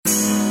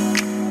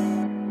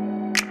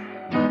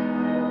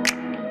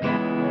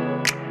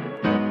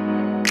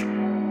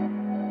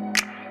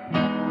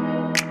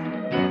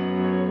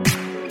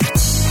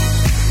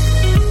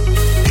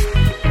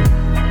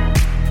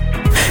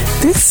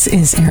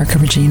This is Erica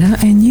Regina,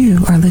 and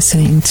you are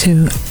listening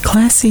to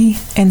Classy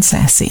and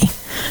Sassy.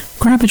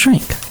 Grab a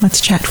drink. Let's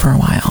chat for a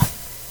while.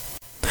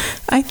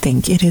 I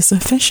think it is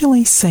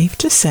officially safe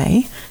to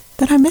say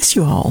that I miss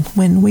you all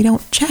when we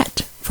don't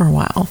chat for a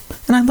while,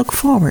 and I look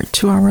forward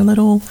to our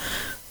little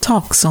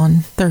talks on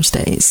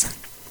Thursdays.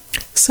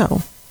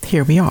 So,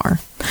 here we are.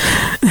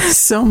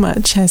 So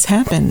much has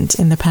happened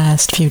in the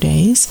past few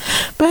days,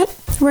 but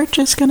we're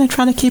just going to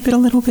try to keep it a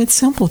little bit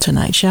simple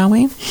tonight, shall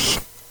we?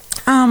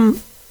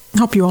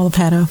 Hope you all have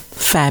had a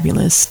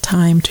fabulous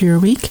time to your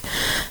week.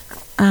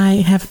 I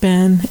have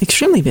been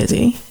extremely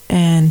busy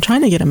and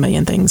trying to get a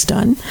million things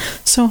done,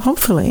 so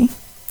hopefully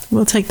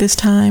we'll take this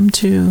time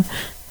to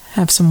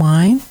have some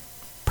wine,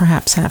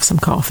 perhaps have some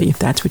coffee if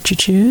that's what you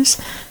choose,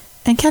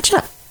 and catch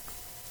up.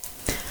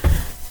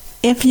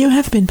 If you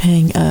have been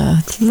paying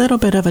a little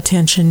bit of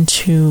attention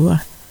to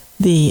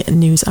the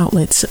news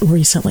outlets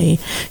recently,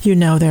 you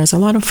know there's a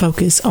lot of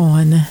focus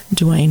on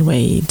Dwayne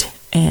Wade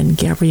and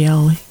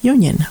Gabrielle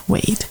Union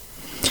Wade.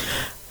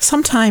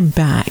 Sometime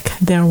back,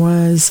 there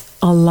was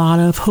a lot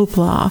of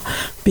hoopla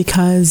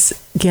because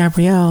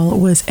Gabrielle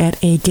was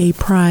at a gay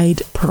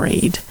pride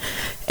parade,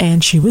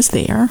 and she was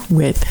there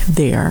with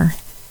their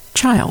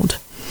child,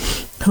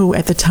 who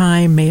at the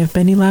time may have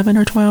been 11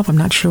 or 12, I'm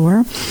not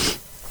sure.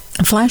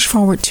 Flash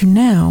forward to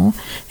now,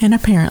 and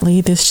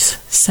apparently this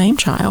same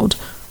child,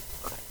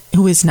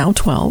 who is now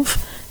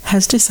 12,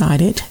 has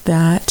decided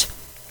that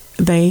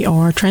they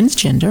are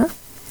transgender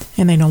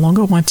and they no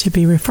longer want to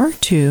be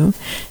referred to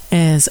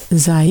as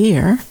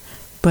Zaire,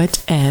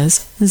 but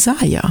as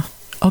Zaya,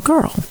 a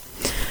girl.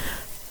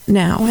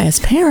 Now, as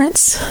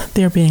parents,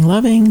 they're being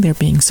loving, they're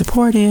being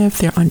supportive,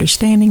 they're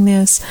understanding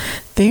this,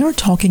 they are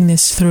talking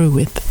this through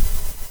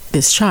with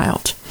this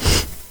child.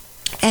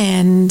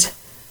 And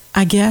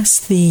I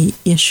guess the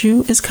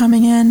issue is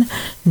coming in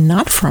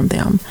not from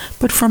them,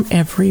 but from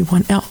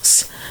everyone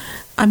else.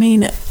 I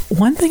mean,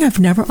 one thing I've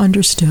never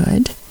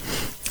understood,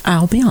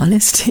 I'll be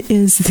honest,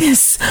 is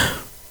this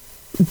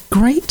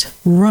great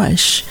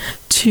rush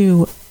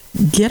to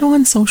get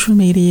on social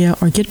media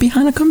or get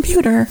behind a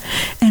computer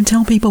and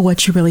tell people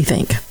what you really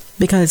think.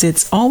 Because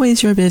it's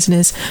always your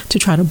business to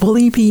try to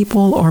bully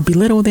people or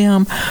belittle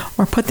them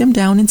or put them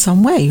down in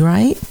some way,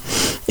 right?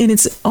 And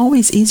it's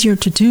always easier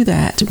to do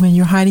that when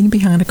you're hiding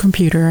behind a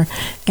computer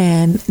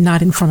and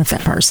not in front of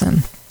that person.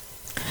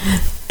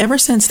 Ever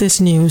since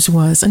this news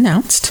was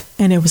announced,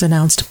 and it was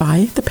announced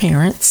by the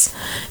parents,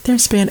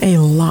 there's been a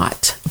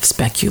lot of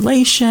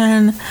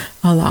speculation,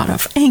 a lot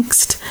of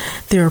angst.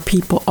 There are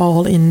people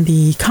all in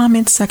the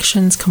comment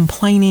sections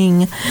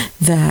complaining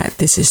that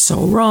this is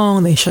so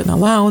wrong, they shouldn't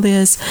allow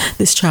this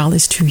child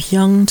is too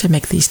young to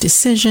make these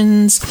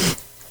decisions,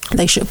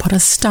 they should put a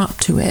stop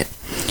to it.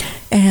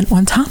 And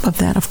on top of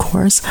that, of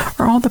course,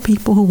 are all the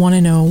people who want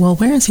to know, well,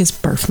 where is his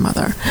birth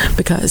mother?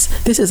 Because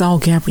this is all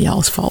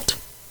Gabrielle's fault.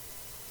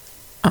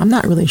 I'm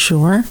not really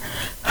sure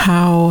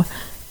how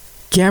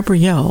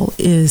Gabrielle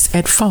is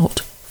at fault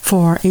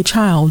for a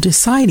child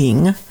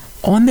deciding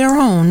on their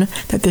own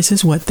that this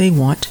is what they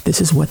want, this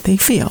is what they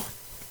feel.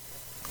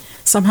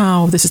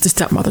 Somehow this is the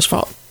stepmother's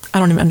fault. I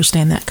don't even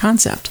understand that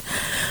concept.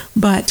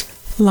 But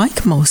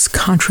like most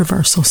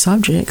controversial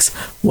subjects,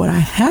 what I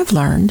have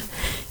learned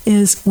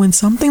is when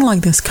something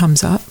like this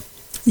comes up,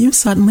 you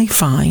suddenly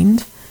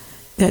find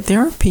that there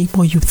are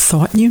people you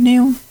thought you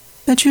knew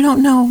that you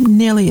don't know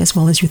nearly as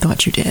well as you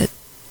thought you did.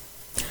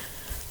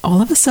 All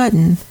of a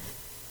sudden,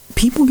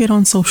 people get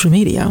on social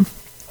media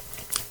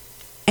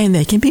and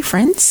they can be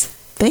friends,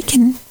 they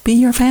can be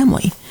your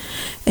family,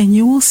 and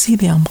you will see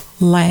them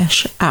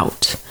lash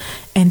out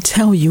and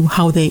tell you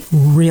how they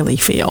really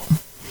feel.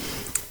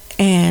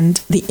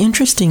 And the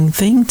interesting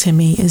thing to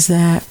me is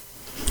that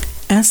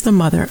as the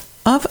mother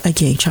of a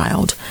gay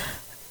child,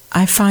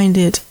 I find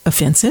it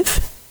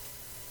offensive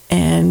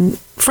and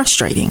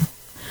frustrating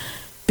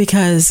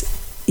because,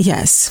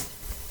 yes,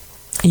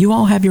 you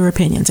all have your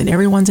opinions and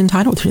everyone's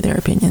entitled to their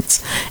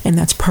opinions, and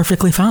that's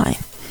perfectly fine.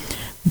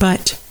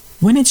 But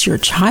when it's your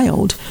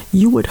child,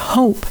 you would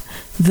hope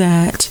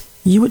that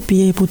you would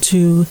be able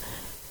to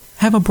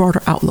have a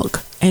broader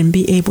outlook and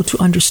be able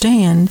to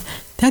understand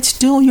that's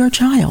still your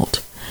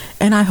child.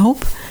 And I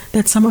hope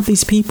that some of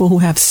these people who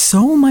have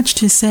so much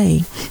to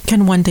say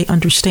can one day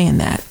understand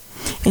that.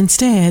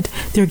 Instead,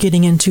 they're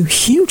getting into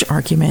huge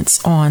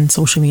arguments on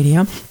social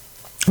media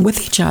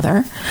with each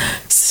other,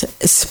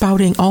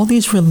 spouting all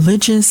these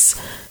religious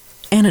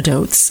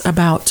anecdotes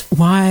about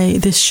why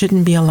this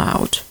shouldn't be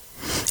allowed.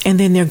 And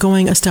then they're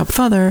going a step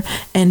further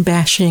and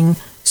bashing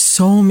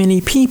so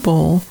many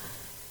people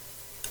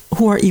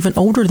who are even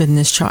older than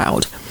this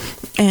child.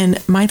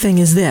 And my thing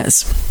is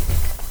this.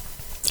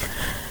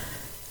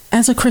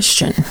 As a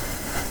Christian,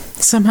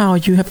 somehow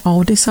you have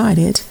all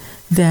decided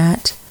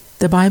that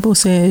the Bible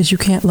says you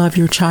can't love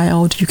your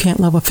child, you can't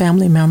love a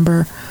family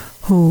member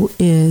who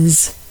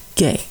is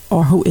gay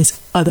or who is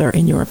other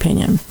in your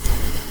opinion.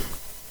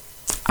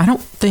 I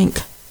don't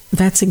think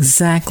that's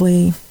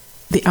exactly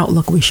the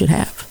outlook we should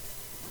have.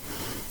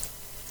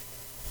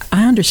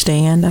 I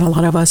understand that a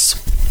lot of us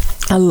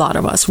A lot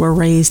of us were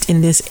raised in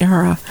this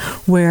era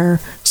where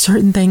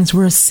certain things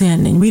were a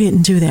sin and we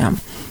didn't do them.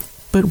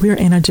 But we're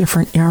in a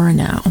different era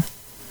now.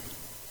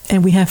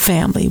 And we have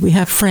family, we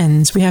have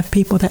friends, we have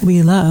people that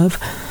we love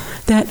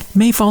that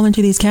may fall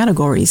into these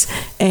categories.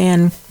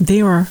 And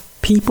they are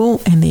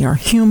people and they are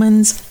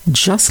humans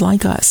just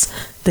like us.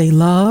 They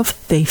love,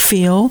 they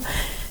feel,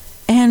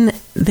 and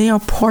they are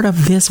part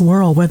of this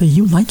world, whether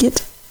you like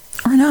it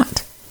or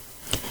not.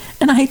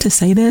 And I hate to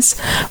say this,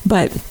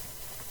 but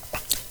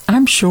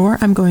I'm sure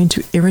I'm going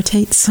to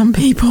irritate some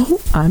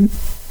people. I'm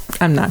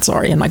not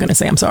sorry. I'm not going to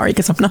say I'm sorry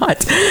because I'm not.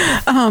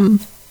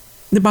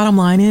 The bottom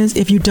line is,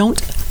 if you don't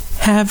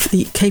have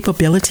the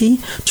capability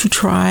to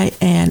try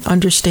and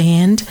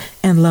understand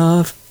and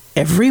love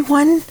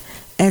everyone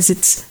as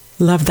it's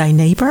love thy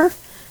neighbor,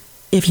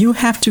 if you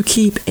have to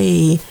keep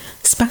a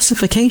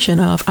specification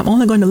of, I'm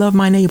only going to love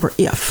my neighbor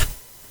if,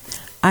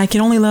 I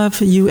can only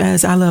love you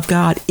as I love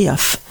God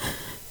if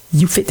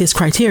you fit this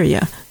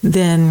criteria,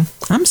 then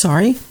I'm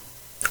sorry.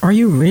 Are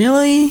you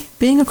really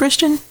being a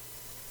Christian?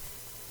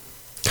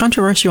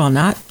 Controversial or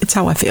not, it's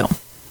how I feel.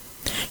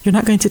 You're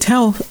not going to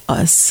tell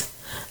us,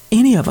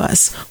 any of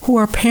us who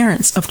are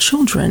parents of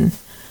children,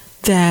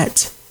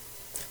 that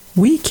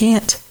we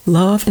can't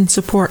love and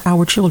support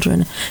our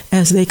children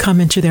as they come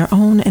into their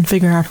own and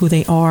figure out who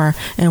they are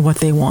and what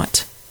they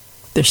want.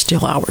 They're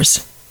still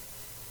ours.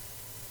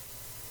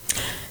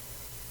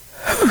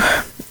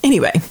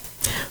 Anyway,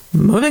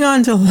 moving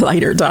on to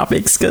lighter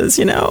topics, because,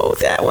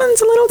 that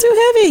one's a little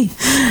too heavy.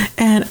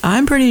 And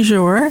I'm pretty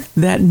sure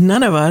that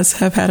none of us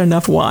have had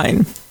enough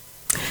wine.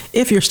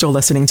 If you're still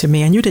listening to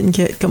me and you didn't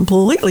get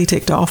completely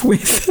ticked off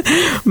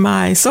with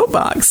my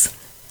soapbox,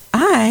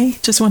 I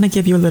just want to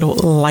give you a little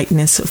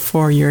lightness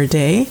for your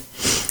day.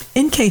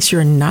 In case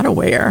you're not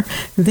aware,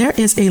 there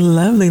is a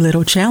lovely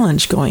little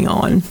challenge going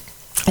on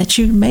that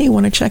you may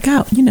want to check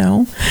out,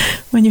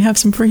 when you have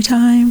some free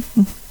time.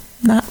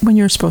 Not when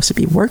you're supposed to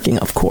be working,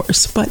 of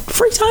course, but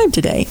free time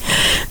today.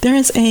 There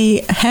is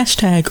a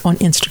hashtag on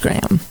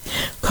Instagram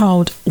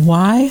called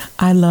Why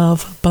I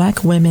Love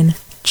Black Women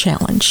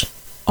Challenge.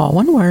 All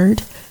one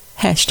word,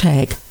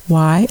 hashtag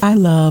Why I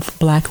Love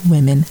Black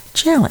Women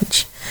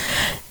Challenge.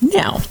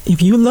 Now,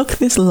 if you look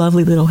this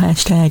lovely little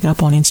hashtag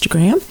up on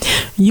Instagram,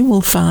 you will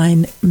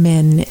find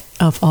men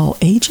of all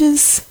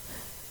ages,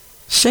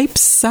 shapes,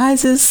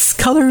 sizes,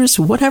 colors,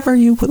 whatever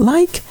you would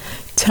like,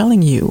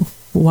 telling you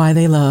why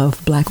they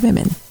love black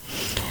women.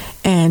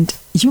 And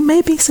you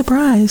may be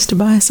surprised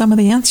by some of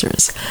the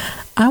answers.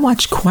 I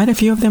watched quite a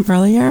few of them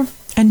earlier,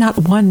 and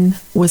not one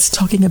was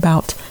talking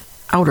about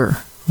outer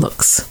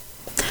looks.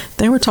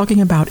 They were talking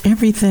about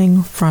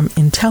everything from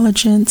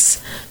intelligence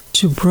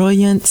to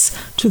brilliance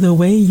to the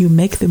way you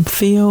make them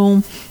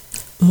feel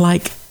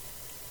like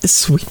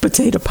sweet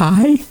potato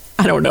pie.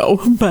 I don't know,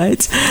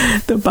 but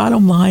the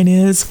bottom line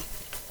is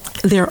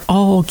they're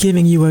all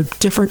giving you a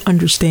different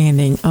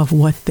understanding of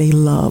what they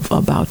love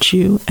about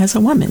you as a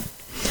woman.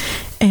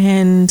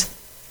 And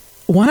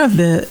one of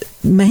the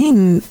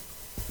main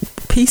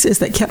pieces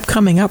that kept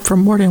coming up from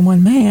more than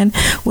one man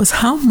was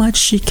how much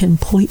she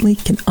completely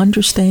can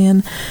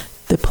understand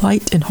the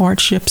plight and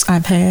hardships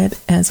I've had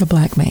as a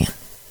black man.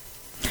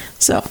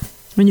 So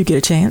when you get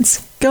a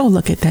chance, go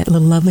look at that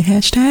little lovely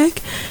hashtag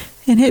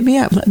and hit me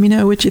up. Let me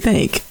know what you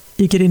think.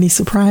 You get any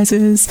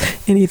surprises,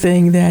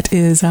 anything that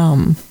is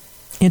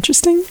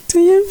interesting to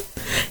you?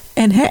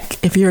 And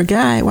heck, if you're a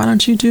guy, why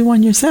don't you do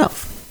one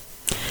yourself?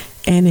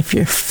 And if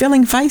you're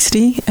feeling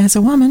feisty as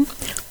a woman,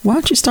 why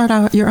don't you start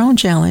out your own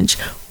challenge?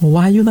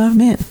 Why you love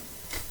men?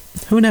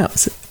 Who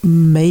knows?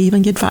 May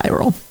even get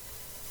viral.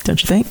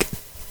 Don't you think?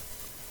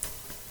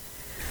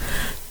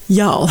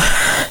 Y'all,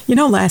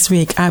 last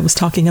week I was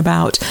talking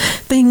about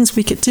things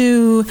we could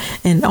do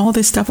and all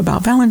this stuff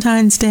about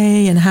Valentine's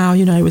Day and how,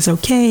 it was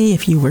okay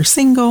if you were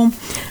single.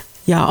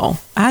 Y'all,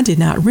 I did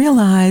not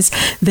realize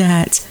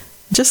that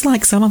just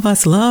like some of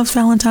us love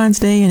Valentine's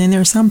Day, and then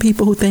there are some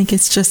people who think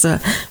it's just a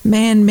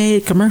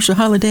man-made commercial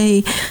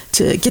holiday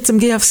to get some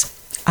gifts,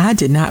 I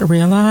did not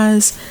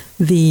realize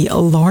the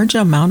large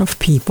amount of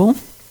people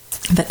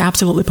that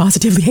absolutely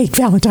positively hate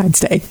Valentine's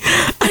Day.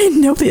 I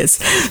didn't know this.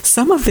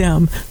 Some of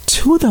them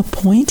to the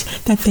point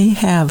that they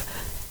have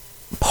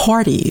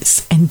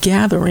parties and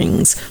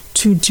gatherings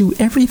to do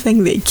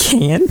everything they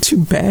can to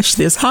bash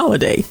this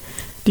holiday.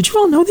 Did you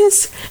all know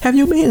this? Have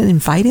you been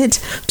invited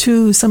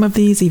to some of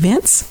these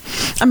events?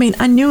 I mean,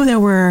 I knew there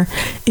were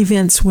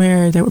events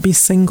where there would be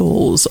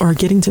singles or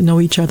getting to know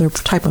each other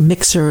type of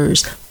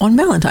mixers on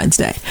Valentine's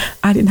Day.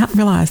 I did not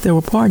realize there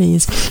were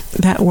parties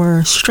that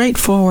were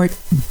straightforward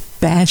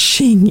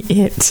bashing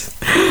it.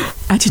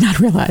 I did not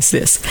realize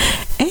this.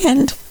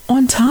 And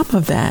on top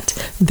of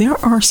that, there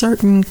are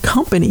certain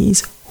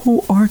companies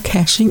who are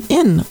cashing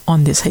in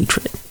on this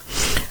hatred.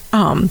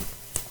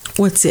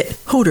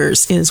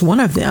 Hooters is one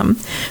of them,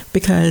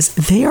 because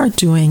they are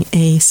doing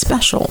a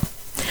special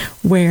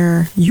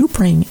where you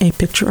bring a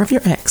picture of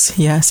your ex.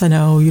 Yes, I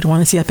know you don't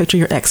want to see a picture of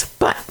your ex,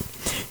 but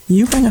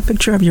you bring a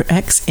picture of your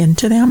ex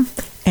into them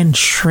and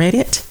shred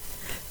it.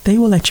 They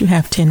will let you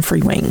have 10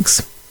 free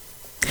wings.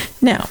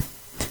 Now,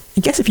 I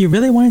guess if you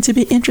really wanted to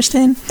be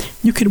interesting,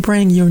 you could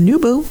bring your new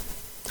boo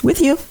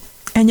with you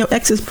and your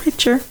ex's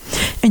picture,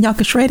 and y'all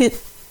could trade it,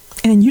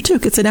 and then you two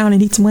could sit down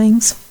and eat some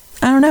wings.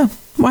 I don't know.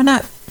 Why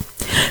not?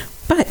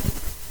 But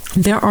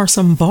there are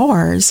some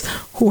bars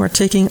who are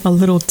taking a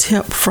little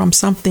tip from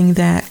something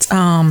that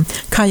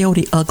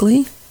Coyote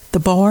Ugly, the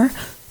bar,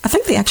 I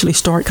think they actually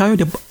started,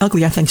 Coyote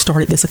Ugly, I think,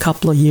 started this a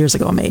couple of years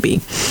ago,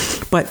 maybe.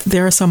 But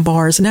there are some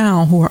bars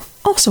now who are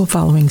also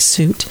following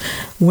suit,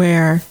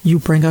 where you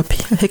bring a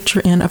picture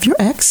in of your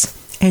ex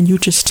and you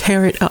just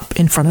tear it up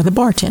in front of the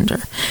bartender.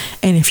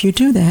 And if you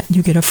do that,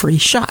 you get a free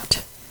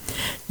shot.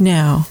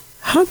 Now,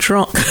 how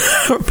drunk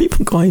are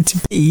people going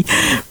to be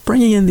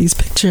bringing in these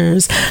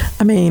pictures?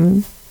 I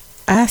mean,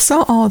 I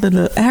saw all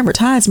the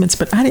advertisements,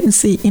 but I didn't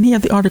see any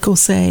of the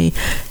articles say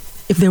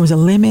if there was a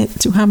limit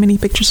to how many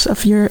pictures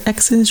of your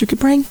exes you could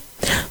bring.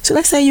 So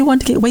let's say you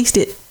want to get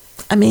wasted.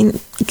 I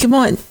mean, come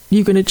on.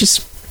 You're going to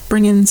just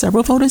bring in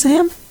several photos of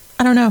him?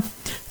 I don't know.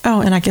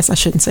 Oh, and I guess I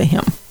shouldn't say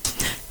him,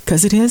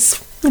 because it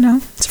is,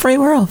 it's a free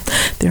world.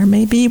 There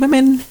may be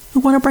women who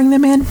want to bring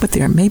them in, but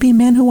there may be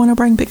men who want to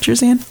bring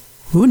pictures in.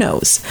 Who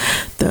knows?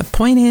 The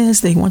point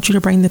is, they want you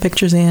to bring the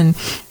pictures in.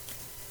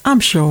 I'm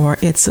sure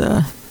it's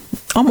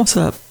almost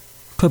a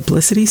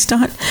publicity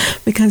stunt,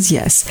 because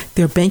yes,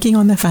 they're banking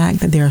on the fact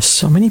that there are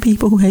so many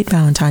people who hate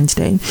Valentine's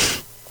Day,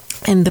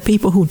 and the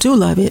people who do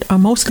love it are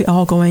mostly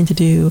all going to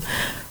do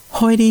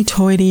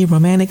hoity-toity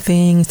romantic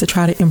things to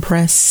try to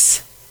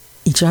impress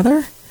each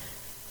other.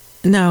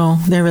 No,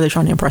 they're really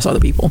trying to impress other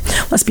people.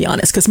 Let's be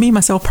honest, because me,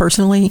 myself,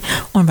 personally,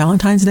 on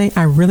Valentine's Day,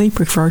 I really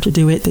prefer to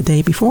do it the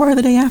day before or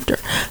the day after.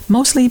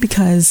 Mostly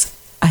because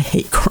I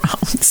hate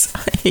crowds.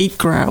 I hate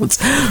crowds.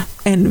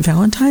 And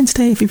Valentine's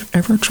Day, if you've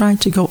ever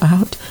tried to go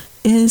out,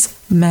 is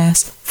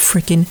mass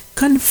freaking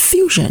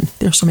confusion.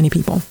 There's so many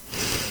people.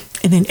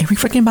 And then every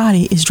freaking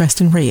body is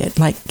dressed in red.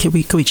 Like, could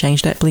we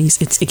change that,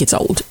 please? It gets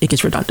old. It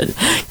gets redundant.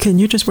 Can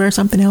you just wear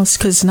something else?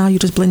 Because now you're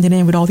just blending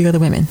in with all the other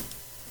women.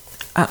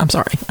 I'm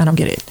sorry. I don't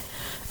get it.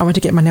 I went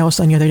to get my nails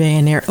done the other day,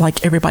 and they're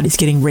like, everybody's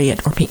getting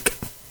red or pink.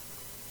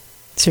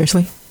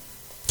 Seriously?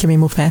 Can we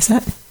move past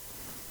that?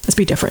 Let's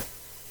be different.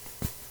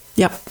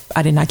 Yep,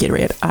 I did not get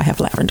red. I have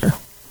lavender.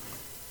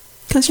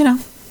 Because,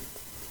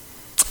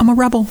 I'm a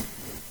rebel.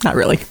 Not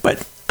really,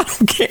 but I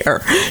don't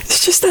care.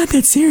 It's just not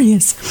that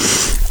serious.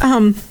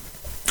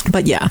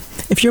 But yeah,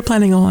 if you're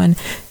planning on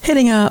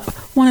hitting up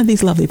one of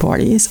these lovely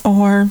parties,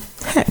 or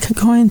heck,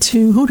 going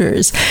to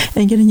Hooters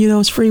and getting you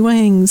those free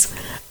wings,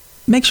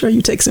 make sure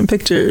you take some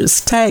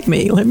pictures. Tag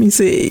me. Let me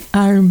see.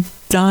 I'm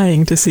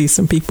dying to see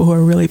some people who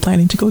are really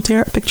planning to go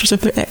tear up pictures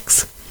of their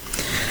ex.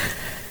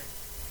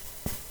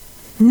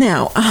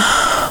 Now,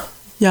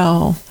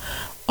 y'all,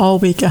 all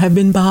week I have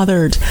been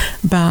bothered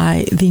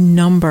by the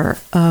number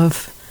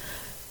of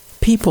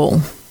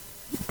people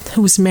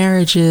whose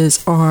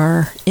marriages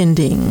are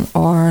ending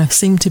or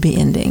seem to be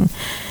ending.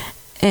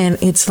 And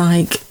it's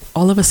like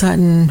all of a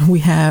sudden we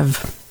have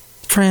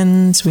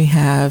friends, we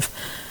have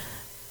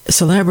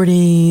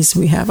celebrities,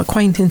 we have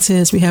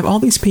acquaintances, we have all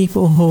these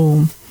people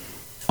who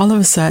all of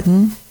a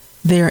sudden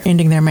they're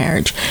ending their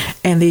marriage.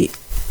 And the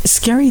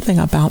scary thing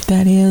about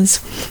that is,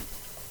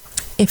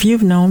 if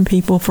you've known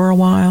people for a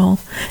while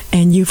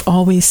and you've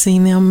always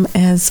seen them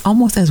as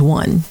almost as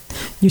one,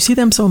 you see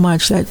them so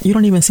much that you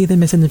don't even see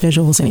them as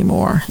individuals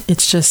anymore.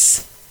 It's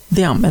just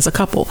them as a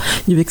couple.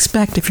 You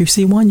expect if you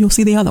see one, you'll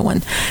see the other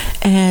one.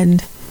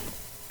 And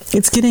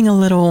it's getting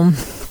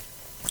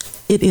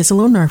it is a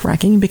little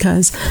nerve-wracking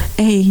because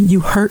you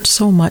hurt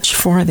so much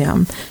for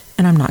them.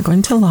 And I'm not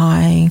going to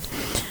lie.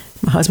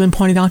 My husband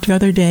pointed out the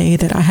other day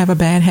that I have a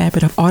bad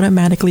habit of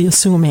automatically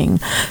assuming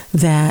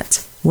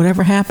that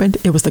whatever happened,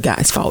 it was the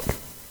guy's fault.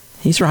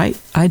 He's right.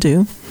 I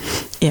do.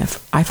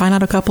 If I find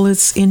out a couple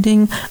is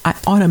ending, I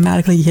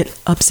automatically get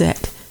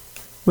upset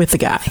with the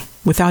guy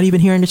without even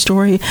hearing the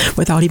story,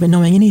 without even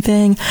knowing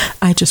anything.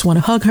 I just want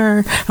to hug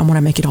her. I want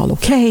to make it all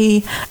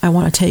okay. I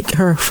want to take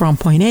her from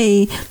point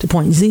A to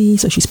point Z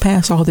so she's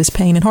past all this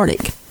pain and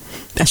heartache.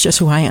 That's just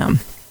who I am.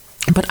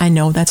 But I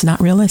know that's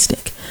not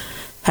realistic.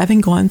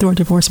 Having gone through a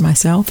divorce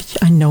myself,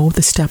 I know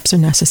the steps are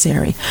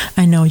necessary.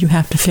 I know you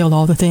have to feel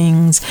all the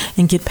things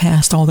and get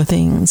past all the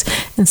things.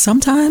 And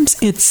sometimes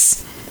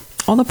it's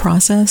all the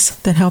process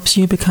that helps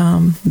you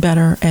become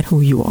better at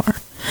who you are.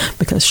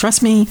 Because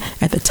trust me,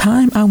 at the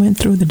time I went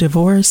through the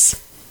divorce,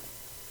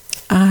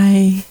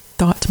 I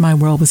thought my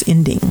world was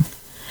ending.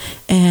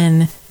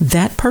 And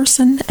that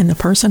person and the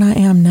person I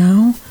am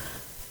now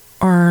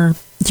are,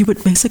 you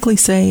would basically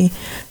say,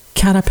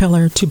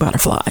 caterpillar to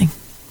butterfly.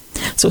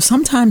 So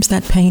sometimes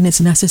that pain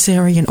is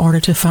necessary in order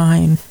to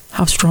find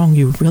how strong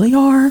you really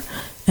are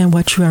and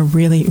what you are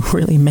really,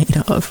 really made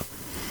of.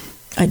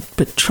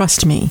 But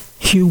trust me,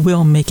 you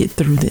will make it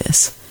through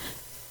this.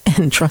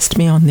 And trust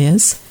me on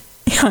this,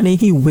 honey,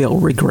 he will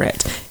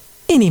regret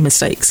any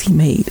mistakes he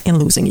made in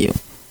losing you.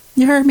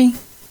 You heard me?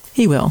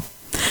 He will.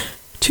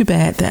 Too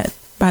bad that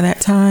by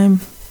that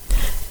time,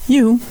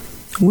 you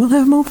will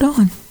have moved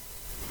on.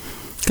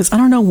 Because I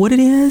don't know what it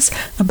is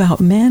about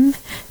men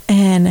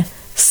and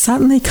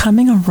suddenly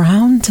coming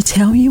around to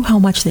tell you how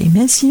much they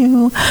miss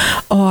you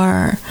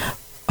or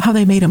how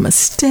they made a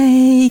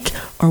mistake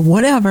or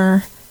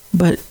whatever.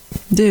 But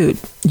dude,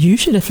 you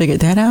should have figured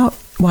that out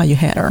while you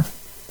had her,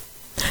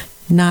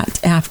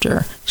 not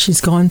after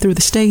she's gone through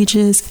the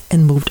stages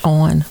and moved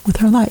on with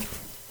her life.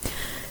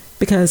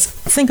 Because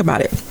think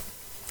about it.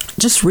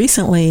 Just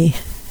recently,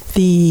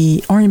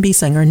 the R&B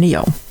singer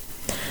Ne-Yo,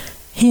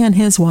 he and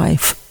his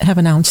wife have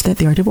announced that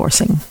they are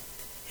divorcing.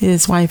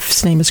 His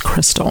wife's name is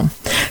Crystal.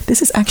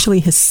 This is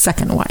actually his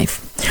second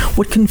wife.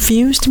 What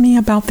confused me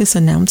about this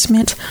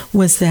announcement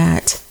was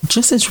that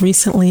just as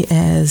recently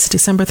as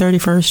December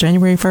 31st,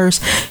 January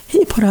 1st,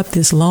 he put up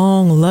this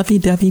long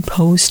lovey-dovey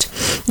post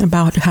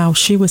about how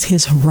she was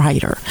his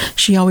rider.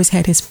 She always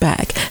had his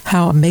back,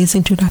 how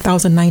amazing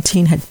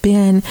 2019 had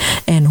been,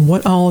 and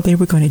what all they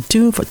were going to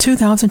do for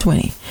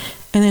 2020.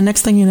 And then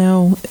next thing you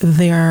know,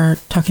 they're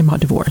talking about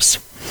divorce.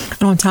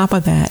 And on top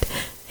of that,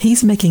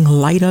 he's making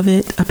light of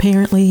it,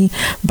 apparently,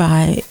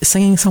 by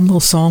singing some little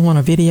song on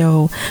a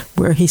video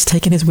where he's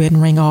taking his wedding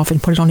ring off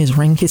and put it on his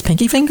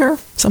pinky finger.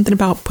 Something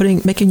about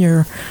making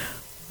your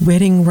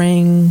wedding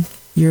ring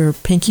your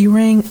pinky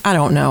ring. I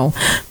don't know,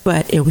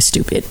 but it was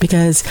stupid,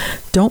 because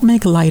don't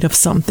make light of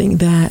something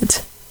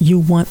that you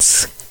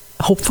once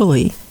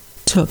hopefully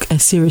took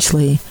as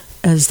seriously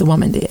as the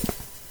woman did.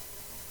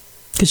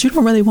 Because you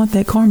don't really want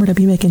that karma to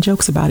be making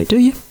jokes about it, do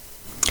you?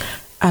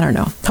 I don't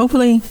know.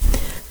 Hopefully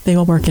they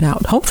will work it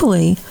out.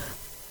 Hopefully,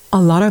 a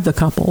lot of the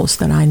couples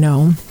that I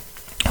know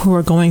who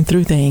are going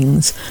through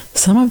things,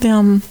 some of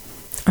them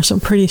are some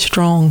pretty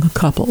strong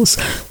couples.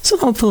 So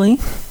hopefully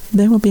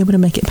they will be able to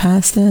make it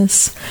past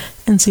this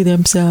and see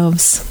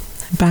themselves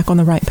back on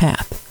the right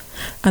path.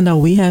 I know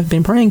we have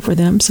been praying for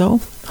them, so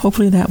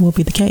hopefully that will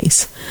be the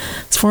case.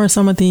 As far as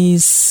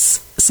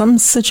some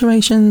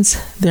situations,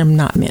 they're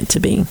not meant to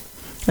be,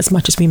 as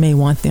much as we may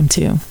want them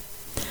to.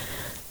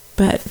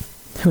 But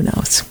who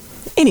knows?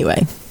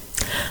 Anyway,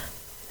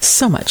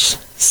 so much,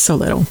 so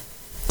little,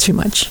 too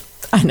much.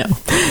 I know.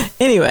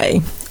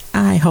 Anyway,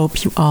 I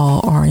hope you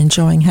all are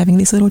enjoying having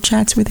these little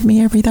chats with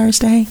me every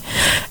Thursday.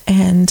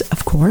 And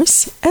of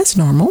course, as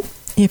normal,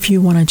 if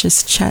you want to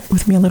just chat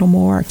with me a little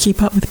more,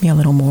 keep up with me a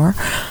little more,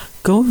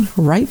 go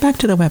right back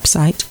to the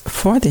website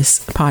for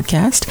this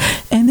podcast.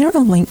 And there are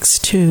links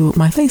to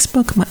my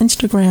Facebook, my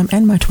Instagram,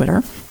 and my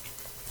Twitter.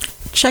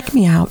 Check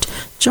me out,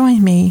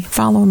 join me,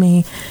 follow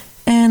me,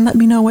 and let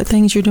me know what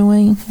things you're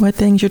doing, what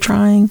things you're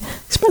trying,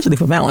 especially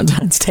for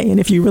Valentine's Day, and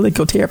if you really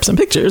go tear up some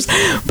pictures.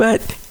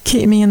 But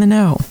keep me in the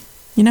know.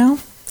 You know,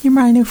 you're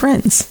my new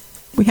friends.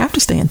 We have to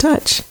stay in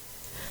touch.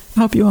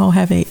 I hope you all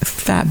have a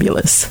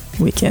fabulous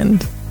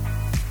weekend.